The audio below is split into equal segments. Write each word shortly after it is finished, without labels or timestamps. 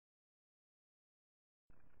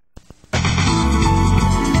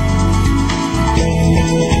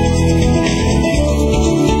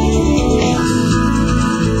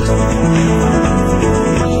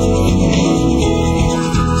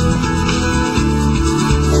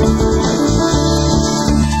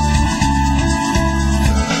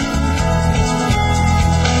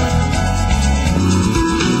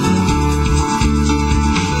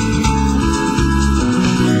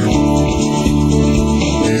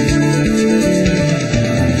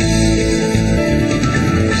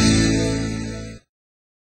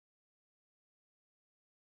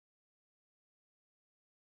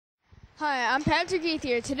Hi, I'm Patrick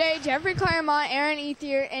Ethier. Today, Jeffrey Claremont, Aaron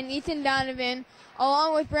Ethier, and Ethan Donovan,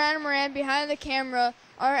 along with Brandon Moran behind the camera,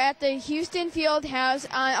 are at the Houston Field House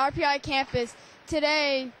on RPI campus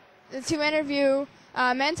today to interview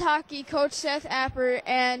men's hockey coach Seth Appert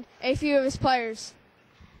and a few of his players.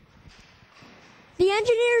 The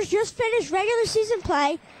Engineers just finished regular season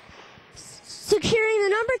play, securing the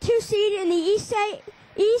number 2 seed in the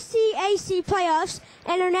ECAC playoffs,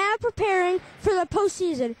 and are now preparing for the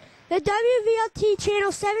postseason. The WVLT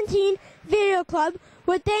Channel 17 Video Club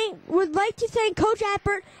would like to thank Coach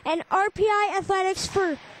Appert and RPI Athletics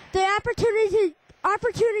for the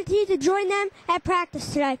opportunity to join them at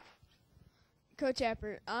practice today. Coach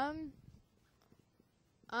Appert, I'm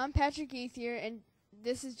Patrick Ethier, and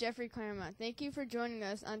this is Jeffrey Claremont. Thank you for joining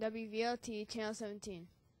us on WVLT Channel 17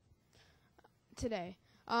 today.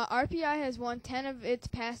 RPI has won 10 of its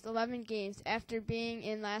past 11 games after being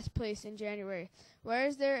in last place in January. Where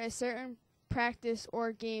is there a certain practice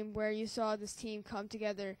or game where you saw this team come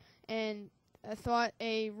together and thought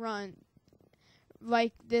a run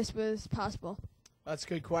like this was possible? That's a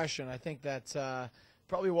good question. I think that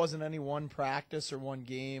probably wasn't any one practice or one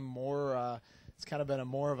game. It's kind of been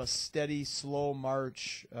more of a steady, slow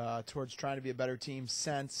march towards trying to be a better team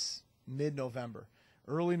since mid-November.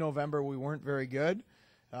 Early November, we weren't very good.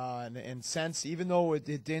 And since, even though it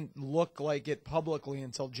didn't look like it publicly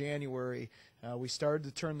until January, we started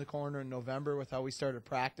to turn the corner in November with how we started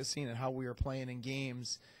practicing and how we were playing in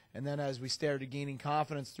games. And then as we started gaining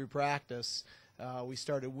confidence through practice, we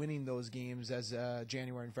started winning those games as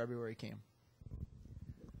January and February came.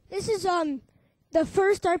 This is the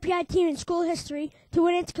first RPI team in school history to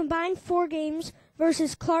win its combined 4 games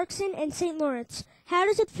versus Clarkson and St. Lawrence. How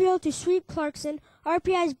does it feel to sweep Clarkson,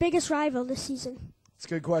 RPI's biggest rival this season? It's a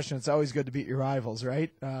good question. It's always good to beat your rivals,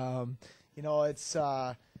 right? There's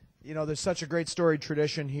such a great storied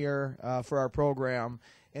tradition here for our program,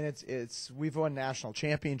 and we've won national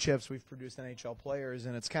championships, we've produced NHL players,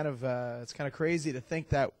 and it's kind of crazy to think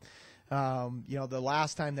that the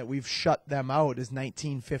last time that we've shut them out is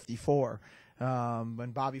 1954,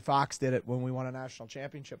 when Bobby Fox did it when we won a national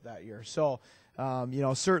championship that year. So.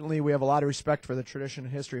 Certainly we have a lot of respect for the tradition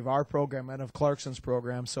and history of our program and of Clarkson's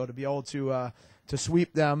program. So to be able to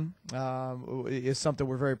sweep them is something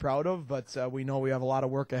we're very proud of, but we know we have a lot of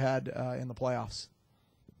work ahead in the playoffs.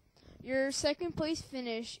 Your second place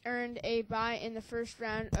finish earned a bye in the first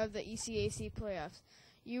round of the ECAC playoffs.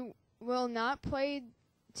 You will not play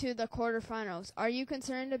to the quarterfinals. Are you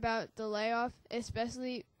concerned about the layoff,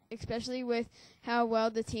 especially with how well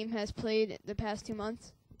the team has played the past 2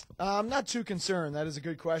 months? I'm not too concerned. That is a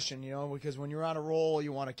good question, because when you're on a roll,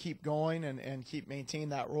 you want to keep going and maintain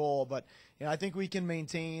that roll. But I think we can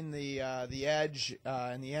maintain the edge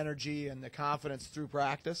and the energy and the confidence through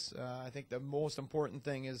practice. I think the most important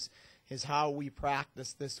thing is how we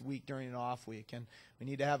practice this week during an off week, and we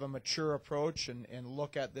need to have a mature approach and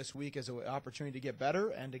look at this week as an opportunity to get better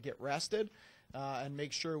and to get rested, and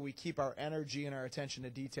make sure we keep our energy and our attention to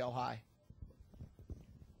detail high.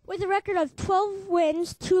 With a record of 12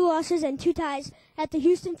 wins, 2 losses, and 2 ties at the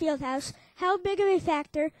Houston Fieldhouse, how big of a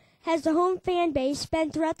factor has the home fan base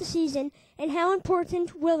been throughout the season, and how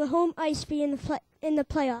important will the home ice be in the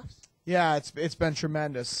playoffs? Yeah, it's been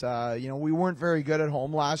tremendous. We weren't very good at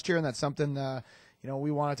home last year, and that's something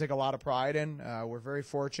we want to take a lot of pride in. We're very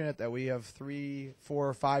fortunate that we have 3,000,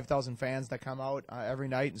 4,000, 5,000 fans that come out every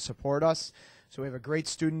night and support us. So we have a great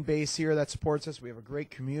student base here that supports us. We have a great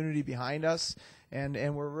community behind us,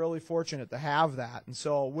 and we're really fortunate to have that. And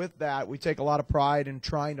so with that, we take a lot of pride in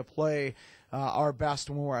trying to play our best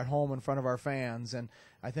when we're at home in front of our fans. And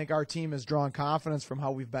I think our team has drawn confidence from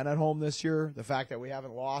how we've been at home this year, the fact that we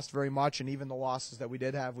haven't lost very much, and even the losses that we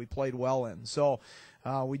did have, we played well in. So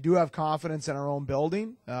we do have confidence in our own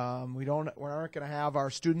building. We aren't going to have our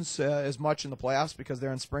students as much in the playoffs because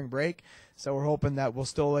they're in spring break. So we're hoping that we'll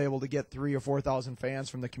still be able to get 3,000 or 4,000 fans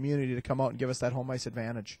from the community to come out and give us that home ice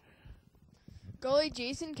advantage. Goalie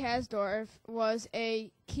Jason Kasdorf was a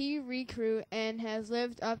key recruit and has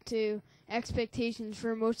lived up to expectations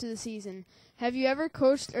for most of the season. Have you ever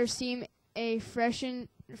coached or seen a freshman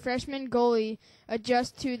goalie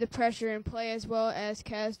adjust to the pressure and play as well as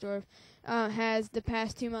Kasdorf has the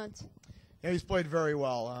past 2 months? Yeah, he's played very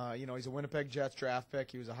well. He's a Winnipeg Jets draft pick.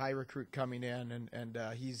 He was a high recruit coming in, and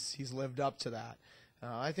he's lived up to that.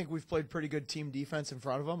 I think we've played pretty good team defense in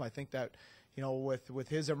front of him. I think that with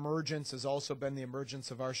his emergence has also been the emergence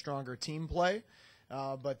of our stronger team play.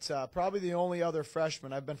 But probably the only other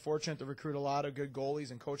freshman, I've been fortunate to recruit a lot of good goalies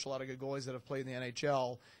and coach a lot of good goalies that have played in the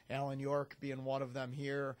NHL, Alan York being one of them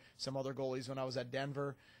here, some other goalies when I was at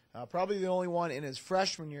Denver. Probably the only one in his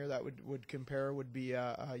freshman year that would compare would be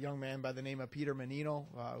a young man by the name of Peter Menino,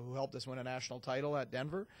 who helped us win a national title at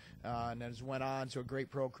Denver, and has went on to a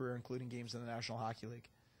great pro career, including games in the National Hockey League.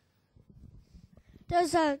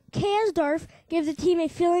 Does Kasdorf give the team a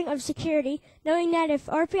feeling of security, knowing that if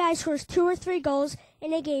RPI scores 2 or 3 goals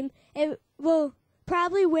in a game, it will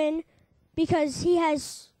probably win because he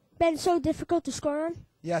has been so difficult to score on?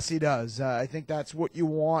 Yes, he does. I think that's what you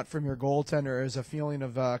want from your goaltender, is a feeling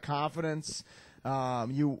of confidence.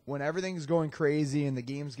 When everything's going crazy and the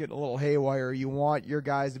game's getting a little haywire, you want your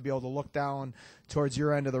guys to be able to look down towards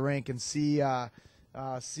your end of the rink and see a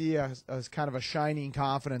kind of a shining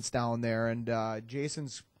confidence down there. And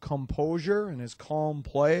Jason's composure and his calm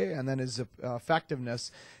play and then his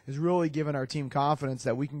effectiveness is really giving our team confidence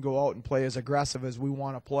that we can go out and play as aggressive as we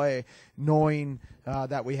want to play, knowing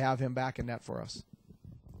that we have him back in net for us.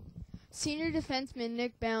 Senior defenseman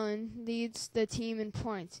Nick Ballin leads the team in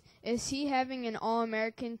points. Is he having an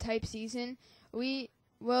All-American type season?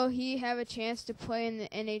 Will he have a chance to play in the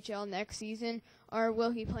NHL next season, or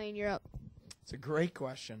will he play in Europe? It's a great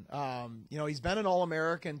question. He's been an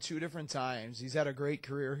All-American 2 different times. He's had a great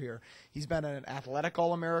career here. He's been an athletic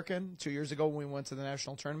All-American 2 years ago when we went to the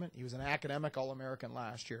national tournament. He was an academic All-American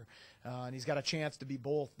last year. And he's got a chance to be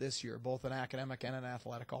both this year, both an academic and an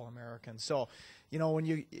athletic All-American. So,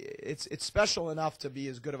 it's special enough to be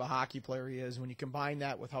as good of a hockey player he is. When you combine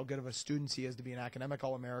that with how good of a student he is to be an academic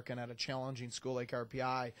All-American at a challenging school like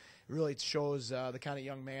RPI, it really shows the kind of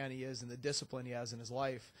young man he is and the discipline he has in his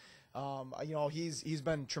life. He's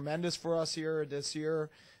been tremendous for us here this year.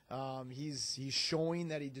 He's showing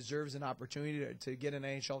that he deserves an opportunity to get an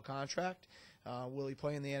NHL contract. Will he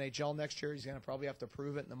play in the NHL next year? He's going to probably have to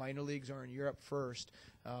prove it in the minor leagues or in Europe first.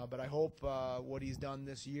 But I hope what he's done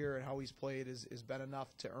this year and how he's played is been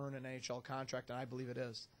enough to earn an NHL contract, and I believe it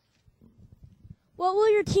is. What will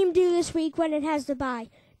your team do this week when it has the bye?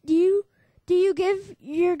 Do you give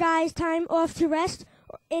your guys time off to rest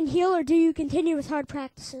and heal, or do you continue with hard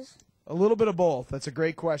practices? A little bit of both. That's a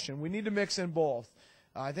great question. We need to mix in both.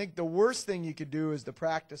 I think the worst thing you could do is to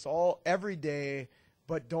practice every day,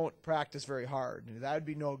 but don't practice very hard. That would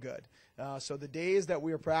be no good. So the days that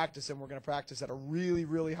we are practicing, we're going to practice at a really,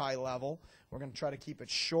 really high level. We're going to try to keep it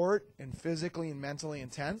short and physically and mentally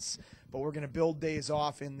intense, but we're going to build days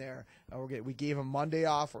off in there. We gave them Monday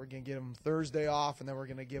off, we're going to give them Thursday off, and then we're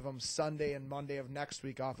going to give them Sunday and Monday of next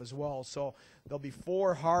week off as well. So there'll be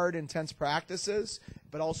 4 hard, intense practices,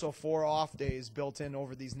 but also 4 off days built in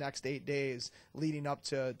over these next 8 days leading up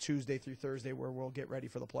to Tuesday through Thursday, where we'll get ready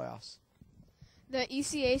for the playoffs. The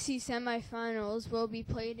ECAC semifinals will be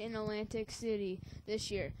played in Atlantic City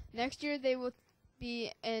this year. Next year they will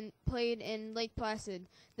be played in Lake Placid.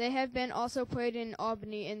 They have been also played in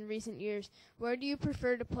Albany in recent years. Where do you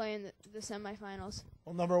prefer to play in the semifinals?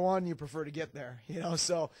 Well, number one, you prefer to get there,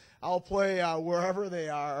 so I'll play wherever they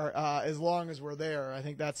are as long as we're there. I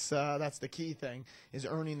think that's the key thing, is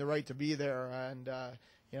earning the right to be there. And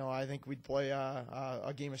I think we'd play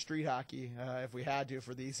a game of street hockey if we had to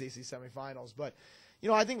for the ECAC semifinals. But,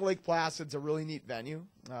 I think Lake Placid's a really neat venue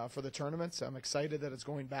for the tournaments. I'm excited that it's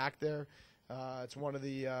going back there. It's one of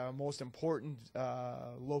the most important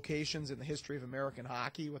locations in the history of American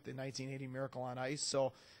hockey with the 1980 Miracle on Ice.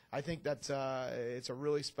 So I think that it's a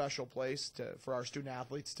really special place for our student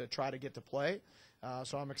athletes to try to get to play.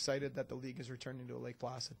 So I'm excited that the league is returning to Lake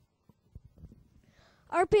Placid.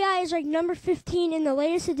 RPI is ranked number 15 in the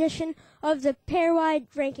latest edition of the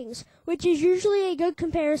pair-wide rankings, which is usually a good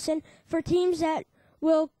comparison for teams that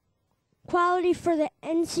will qualify for the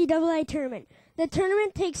NCAA tournament. The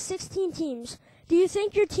tournament takes 16 teams. Do you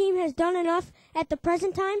think your team has done enough at the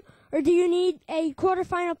present time, or do you need a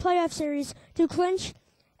quarterfinal playoff series to clinch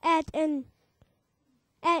at-large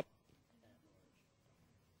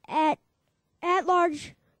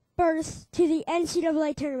berth to the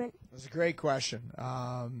NCAA tournament? That's a great question.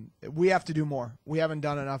 We have to do more. We haven't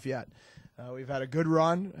done enough yet. We've had a good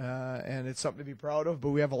run, and it's something to be proud of, but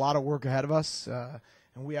we have a lot of work ahead of us,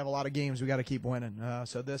 and we have a lot of games we got to keep winning.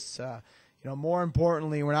 So this, more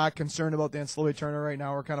importantly, we're not concerned about the NCAA tournament right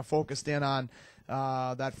now. We're kind of focused in on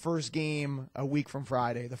that first game a week from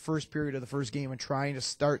Friday, the first period of the first game, and trying to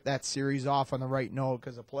start that series off on the right note,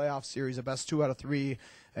 because a playoff series, the best 2 out of 3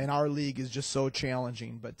 in our league, is just so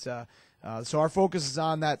challenging. But so our focus is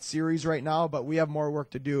on that series right now, but we have more work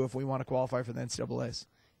to do if we want to qualify for the NCAAs.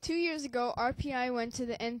 2 years ago, RPI went to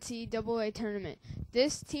the NCAA tournament.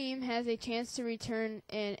 This team has a chance to return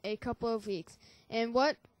in a couple of weeks. In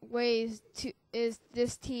what ways is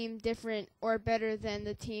this team different or better than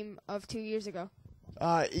the team of 2 years ago?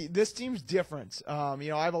 This team's different. I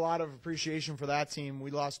have a lot of appreciation for that team.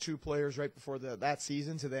 We lost 2 players right before that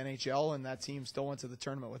season to the NHL, and that team still went to the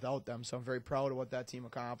tournament without them. So I'm very proud of what that team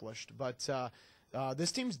accomplished. But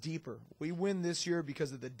this team's deeper. We win this year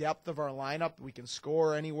because of the depth of our lineup. We can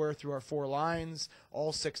score anywhere through our 4 lines.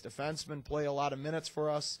 All 6 defensemen play a lot of minutes for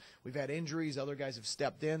us. We've had injuries. Other guys have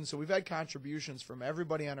stepped in. So we've had contributions from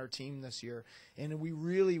everybody on our team this year, and we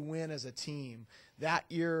really win as a team. That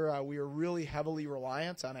year, we were really heavily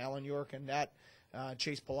reliant on Alan York and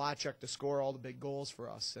Chase Palachuk to score all the big goals for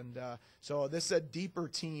us. And so this is a deeper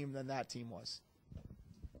team than that team was.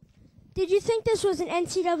 Did you think this was an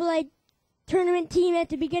NCAA tournament team at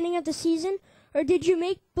the beginning of the season, or did you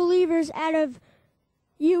make believers out of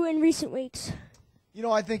you in recent weeks?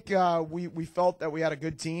 I think we felt that we had a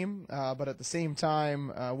good team, but at the same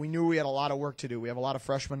time, we knew we had a lot of work to do. We have a lot of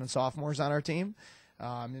freshmen and sophomores on our team.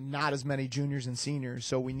 And not as many juniors and seniors.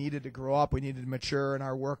 So we needed to grow up. We needed to mature, and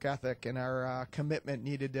our work ethic and our commitment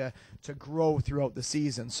needed to grow throughout the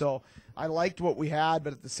season. So I liked what we had,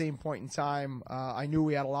 but at the same point in time, I knew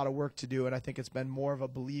we had a lot of work to do, and I think it's been more of a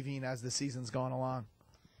believing as the season's gone along.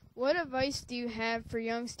 What advice do you have for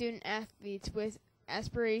young student athletes with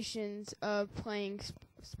aspirations of playing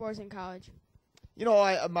sports in college?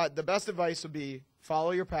 The best advice would be follow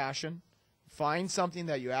your passion, find something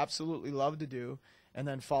that you absolutely love to do, and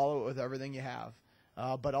then follow it with everything you have.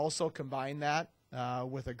 But also combine that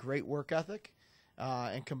with a great work ethic,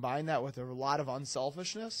 and combine that with a lot of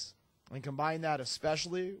unselfishness, and combine that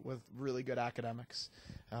especially with really good academics.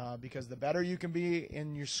 Because the better you can be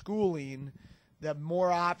in your schooling, the more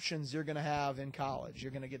options you're going to have in college.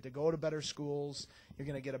 You're going to get to go to better schools. You're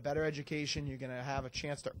going to get a better education. You're going to have a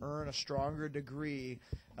chance to earn a stronger degree,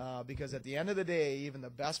 because at the end of the day, even the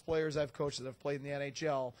best players I've coached that have played in the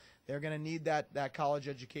NHL, they're going to need that college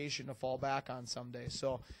education to fall back on someday.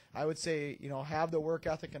 So I would say, have the work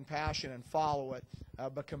ethic and passion and follow it,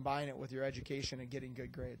 but combine it with your education and getting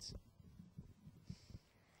good grades.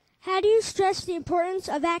 How do you stress the importance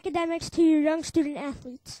of academics to your young student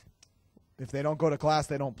athletes? If they don't go to class,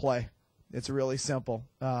 they don't play. It's really simple.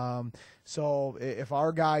 So if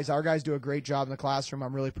our guys do a great job in the classroom,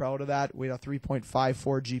 I'm really proud of that. We had a 3.54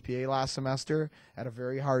 GPA last semester at a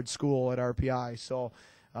very hard school at RPI. So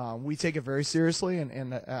we take it very seriously,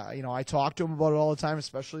 and I talk to them about it all the time,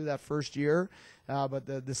 especially that first year. But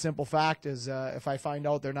the simple fact is, if I find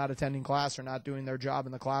out they're not attending class or not doing their job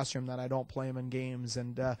in the classroom, then I don't play them in games.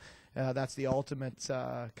 And that's the ultimate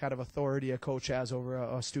kind of authority a coach has over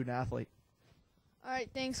a student athlete. All right,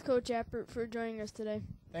 thanks, Coach Appert, for joining us today.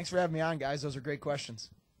 Thanks for having me on, guys. Those are great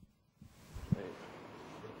questions.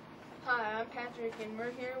 Hi, I'm Patrick, and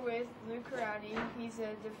we're here with Luke Karate. He's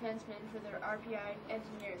a defenseman for the RPI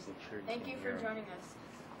Engineers. Thank you for joining us.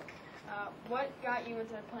 What got you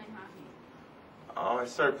into playing hockey? I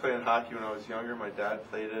started playing hockey when I was younger. My dad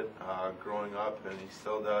played it growing up, and he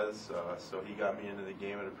still does. So he got me into the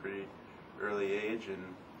game at a pretty early age, and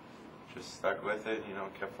just stuck with it.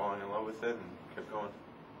 Kept falling in love with it, and kept going.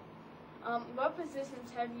 What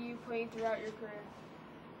positions have you played throughout your career?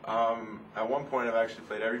 At one point, I've actually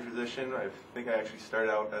played every position. I think I actually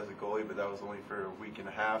started out as a goalie, but that was only for a week and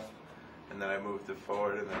a half, and then I moved to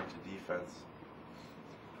forward and then to defense.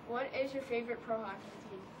 What is your favorite pro hockey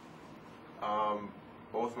team?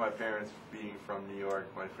 Both my parents being from New York,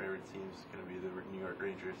 my favorite team is going to be the New York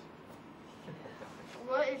Rangers.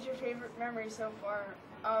 What is your favorite memory so far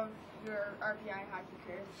of your RPI hockey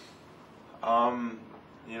career?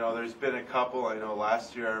 There's been a couple. I know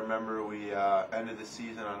last year, I remember we ended the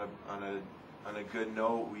season on a good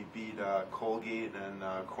note. We beat Colgate and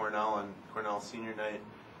Cornell on Cornell Senior Night,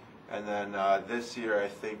 and then this year, I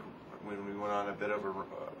think when we went on a bit of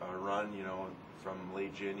a run, from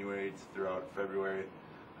late January to throughout February.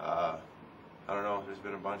 I don't know. There's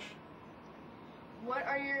been a bunch. What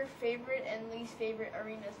are your favorite and least favorite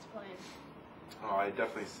arenas to play in? Oh, I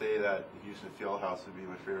definitely say that the Houston Fieldhouse would be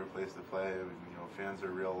my favorite place to play. Fans are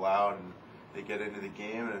real loud, and they get into the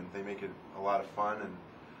game, and they make it a lot of fun. And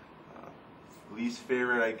least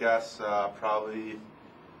favorite, I guess, probably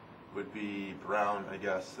would be Brown. I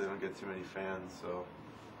guess they don't get too many fans. So.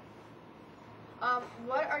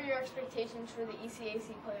 What are your expectations for the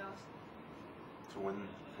ECAC playoffs? To win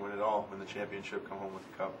it all, win the championship, come home with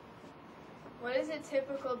the cup. What is a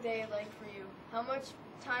typical day like for you? How much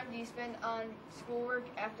time do you spend on schoolwork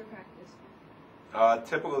after practice?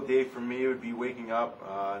 Typical day for me would be waking up.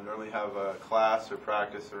 Normally have a class or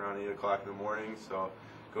practice around 8 o'clock in the morning, so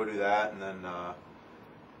go do that, and then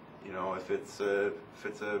if it's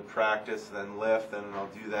a practice, then lift, then I'll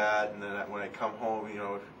do that, and then when I come home,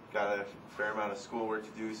 got a fair amount of schoolwork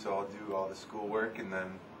to do, so I'll do all the schoolwork, and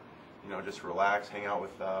then just relax, hang out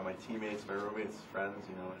with my teammates, my roommates, friends,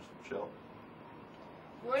 just chill.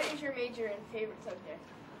 What is your major and favorite subject?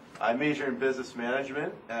 I major in business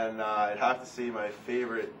management, and I'd have to say my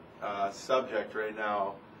favorite subject right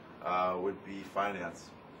now would be finance.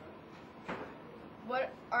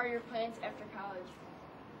 What are your plans after college?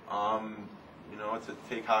 To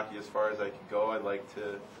take hockey as far as I can go. I'd like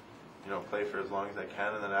to, play for as long as I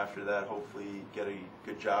can, and then after that, hopefully get a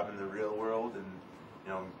good job in the real world and,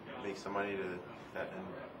 make some money and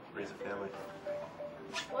raise a family.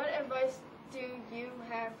 What advice do you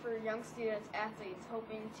have for young students, athletes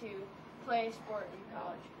hoping to play a sport in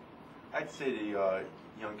college? I'd say to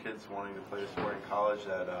young kids wanting to play a sport in college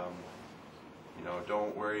that,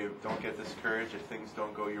 don't worry, don't get discouraged if things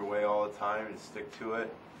don't go your way all the time, and stick to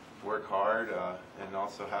it, work hard, and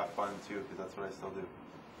also have fun too, because that's what I still do.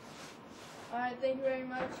 All right, thank you very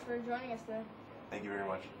much for joining us today. Thank you very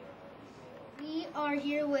much. We are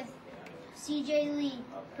here with CJ Lee,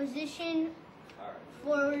 position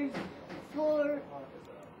for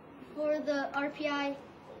the RPI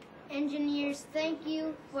engineers. Thank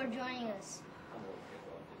you for joining us.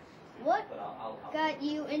 What got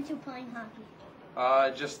you into playing hockey?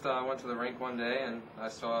 I just went to the rink one day and I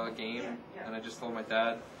saw a game, and I just told my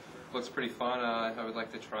dad, looks pretty fun, I would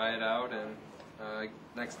like to try it out, and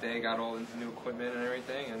next day got all the new equipment and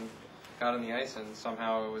everything and got on the ice, and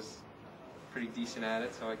somehow I was pretty decent at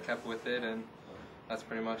it, so I kept with it, and that's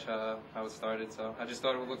pretty much how it started. So I just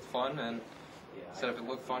thought it would look fun, and said if it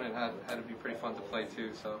looked fun, it had to be pretty fun to play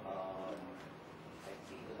too. So.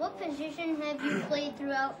 What position have you played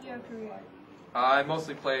throughout your career? I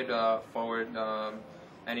mostly played forward,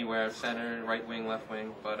 anywhere, center, right wing, left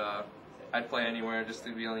wing, but I'd play anywhere just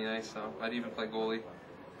to be on the ice, so I'd even play goalie.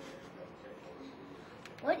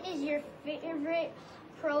 What is your favorite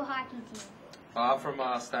pro hockey team? I'm from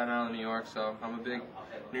Staten Island, New York, so I'm a big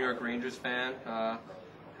New York Rangers fan.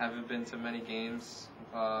 Haven't been to many games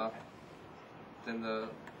in the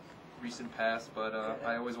recent past, but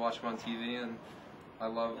I always watch them on TV, and I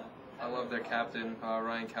love their captain,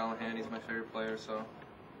 Ryan Callahan. He's my favorite player, so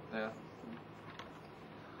yeah.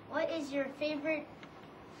 What is your favorite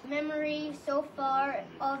memory so far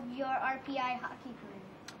of your RPI hockey career?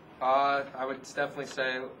 I would definitely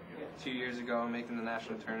say 2 years ago making the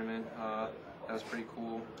national tournament. That was pretty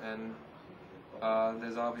cool, and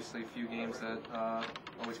there's obviously a few games that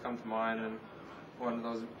always come to mind, and one of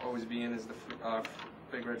those always being is the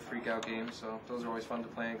Big Red Freakout games. So those are always fun to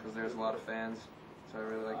play in because there's a lot of fans. So I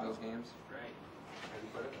really like those games.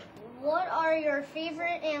 What are your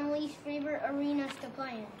favorite and least favorite arenas to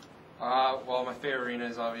play in? Well, my favorite arena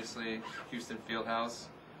is obviously Houston Fieldhouse.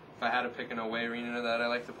 If I had to pick an away arena that I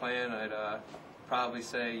like to play in, I'd probably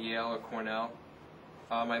say Yale or Cornell.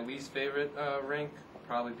 My least favorite rink would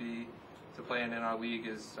probably be to play in our league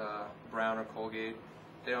is Brown or Colgate.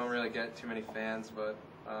 They don't really get too many fans, but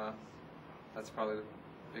that's probably the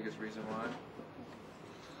biggest reason why.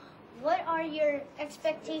 What are your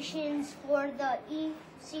expectations for the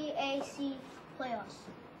ECAC playoffs?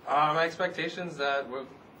 My expectations that we'll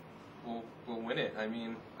win it. I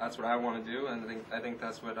mean, that's what I want to do, and I think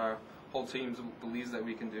that's what our whole team believes that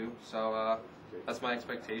we can do. So that's my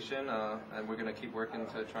expectation, and we're going to keep working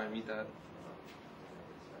to try and meet that.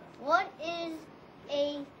 What is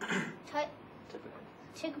a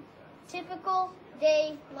typical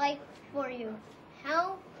day like for you?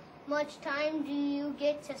 How much time do you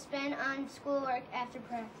get to spend on schoolwork after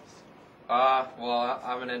practice? Well,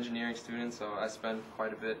 I'm an engineering student, so I spend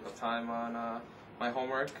quite a bit of time on my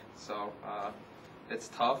homework. So it's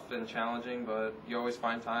tough and challenging, but you always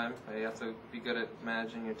find time. You have to be good at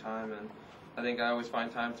managing your time, and I think I always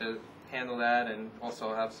find time to handle that, and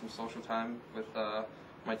also have some social time with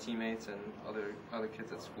my teammates and other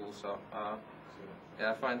kids at school. So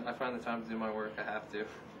yeah, I find the time to do my work. I have to.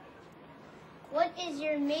 What is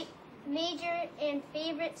your major and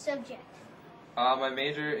favorite subject? My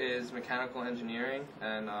major is mechanical engineering,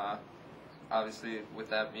 and obviously with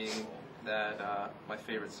that being that, my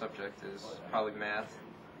favorite subject is probably math,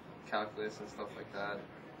 calculus, and stuff like that.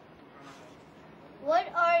 What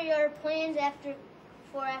are your plans after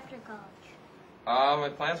college? My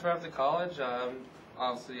plans for after college,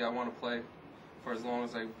 obviously I want to play for as long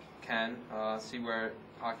as I can, see where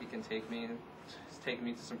hockey can take me. It's taken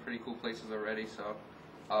me to some pretty cool places already, so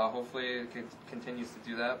hopefully it continues to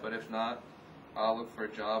do that, but if not, I'll look for a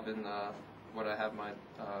job in what I have my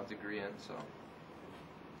degree in. So.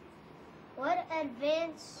 What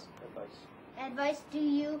advice do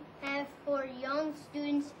you have for young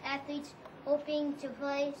students, athletes hoping to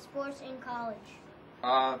play sports in college?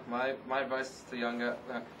 My advice to young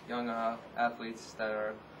athletes that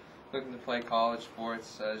are looking to play college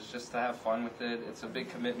sports is just to have fun with it. It's a big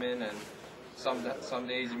commitment, and some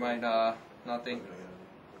days you might not think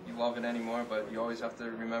you love it anymore, but you always have to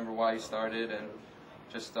remember why you started, and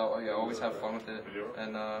just always have fun with it,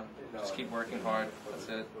 and just keep working hard. That's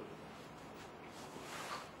it.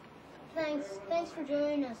 Thanks for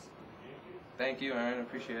joining us. Thank you, Aaron. I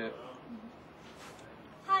appreciate it.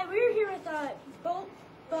 Hi, we're here with Bo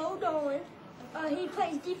Dolan. He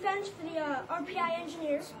plays defense for the RPI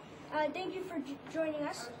Engineers. Thank you for joining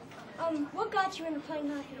us. What got you into playing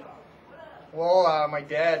hockey? Well, my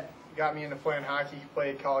dad got me into playing hockey. He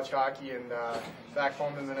played college hockey, and back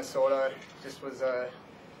home in Minnesota, just was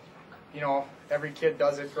every kid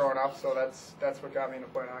does it growing up, so that's what got me into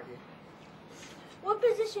playing hockey. What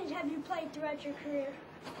positions have you played throughout your career?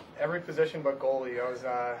 Every position but goalie.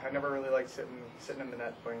 I never really liked sitting in the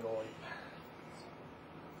net playing goalie.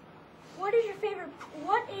 What is your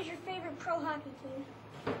favorite pro hockey team?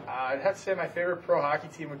 I'd have to say my favorite pro hockey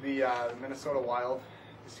team would be the Minnesota Wild,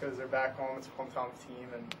 just because they're back home. It's a hometown team,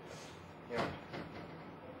 and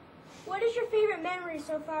What is your favorite memory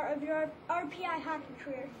so far of your RPI hockey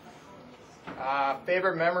career?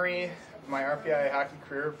 Favorite memory of my RPI hockey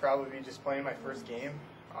career would probably be just playing my first game,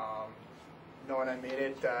 knowing I made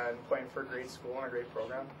it, and playing for a great school and a great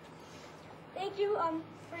program. Thank you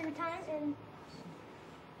for your time. And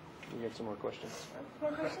You got some more questions?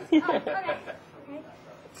 more questions? Oh, okay.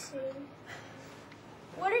 Let's see.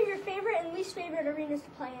 What are your favorite and least favorite arenas to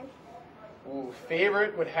play in? Ooh,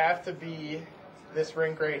 favorite would have to be this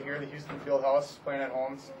rink right here, the Houston Fieldhouse, playing at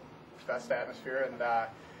home. It's the best atmosphere. And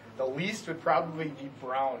the least would probably be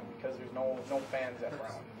Brown, because there's no fans at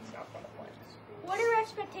Brown. It's not fun to play. What are your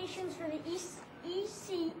expectations for the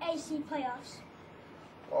ECAC playoffs?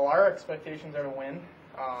 Well, our expectations are to win.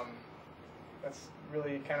 That's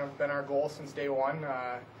really kind of been our goal since day one.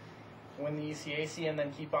 Win the ECAC and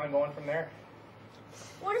then keep on going from there.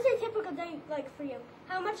 What is a typical day like for you?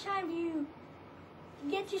 How much time do you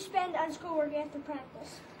get to spend on schoolwork after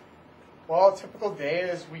practice? Well, a typical day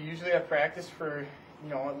is we usually have practice for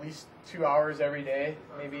at least 2 hours every day,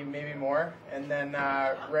 maybe more, and then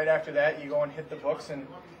right after that you go and hit the books and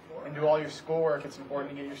do all your schoolwork. It's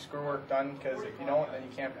important to get your schoolwork done, because if you don't, then you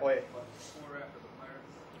can't play.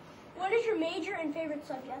 What is your major and favorite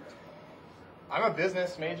subject? I'm a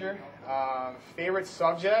business major. Favorite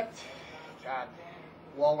subject? God.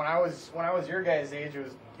 Well, when I was your guys' age,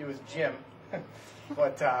 it was gym.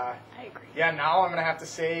 But I agree. yeah, now I'm gonna have to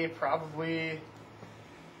say probably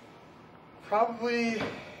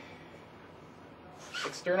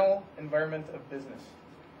external environment of business.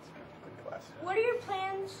 It's a good class. What are your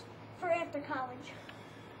plans for after college?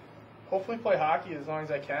 Hopefully play hockey as long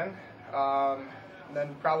as I can. And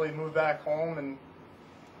then probably move back home and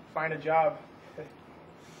find a job.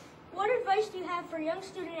 What advice do you have for young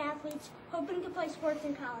student athletes hoping to play sports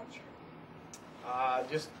in college?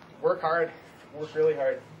 Just work hard. Work really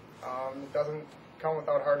hard. It doesn't come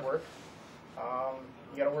without hard work.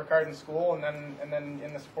 You got to work hard in school, and then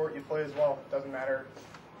in the sport you play as well. It doesn't matter,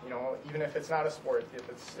 even if it's not a sport. If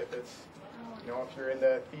you're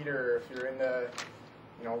into theater, if you're into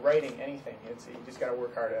writing, anything. You just got to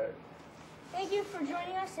work hard at it. Thank you for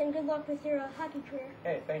joining us, and good luck with your hockey career.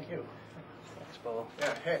 Hey, thank you. Thanks, Bo.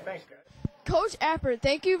 Yeah. Hey, thanks, guys. Coach Appert,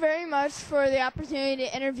 thank you very much for the opportunity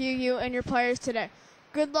to interview you and your players today.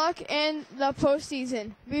 Good luck in the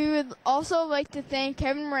postseason. We would also like to thank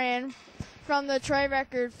Kevin Moran from the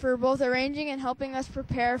Tri-Record for both arranging and helping us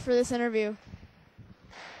prepare for this interview.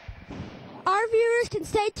 Our viewers can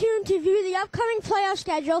stay tuned to view the upcoming playoff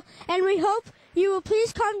schedule, and we hope you will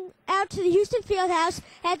please come out to the Houston Fieldhouse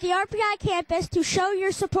at the RPI campus to show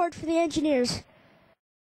your support for the Engineers.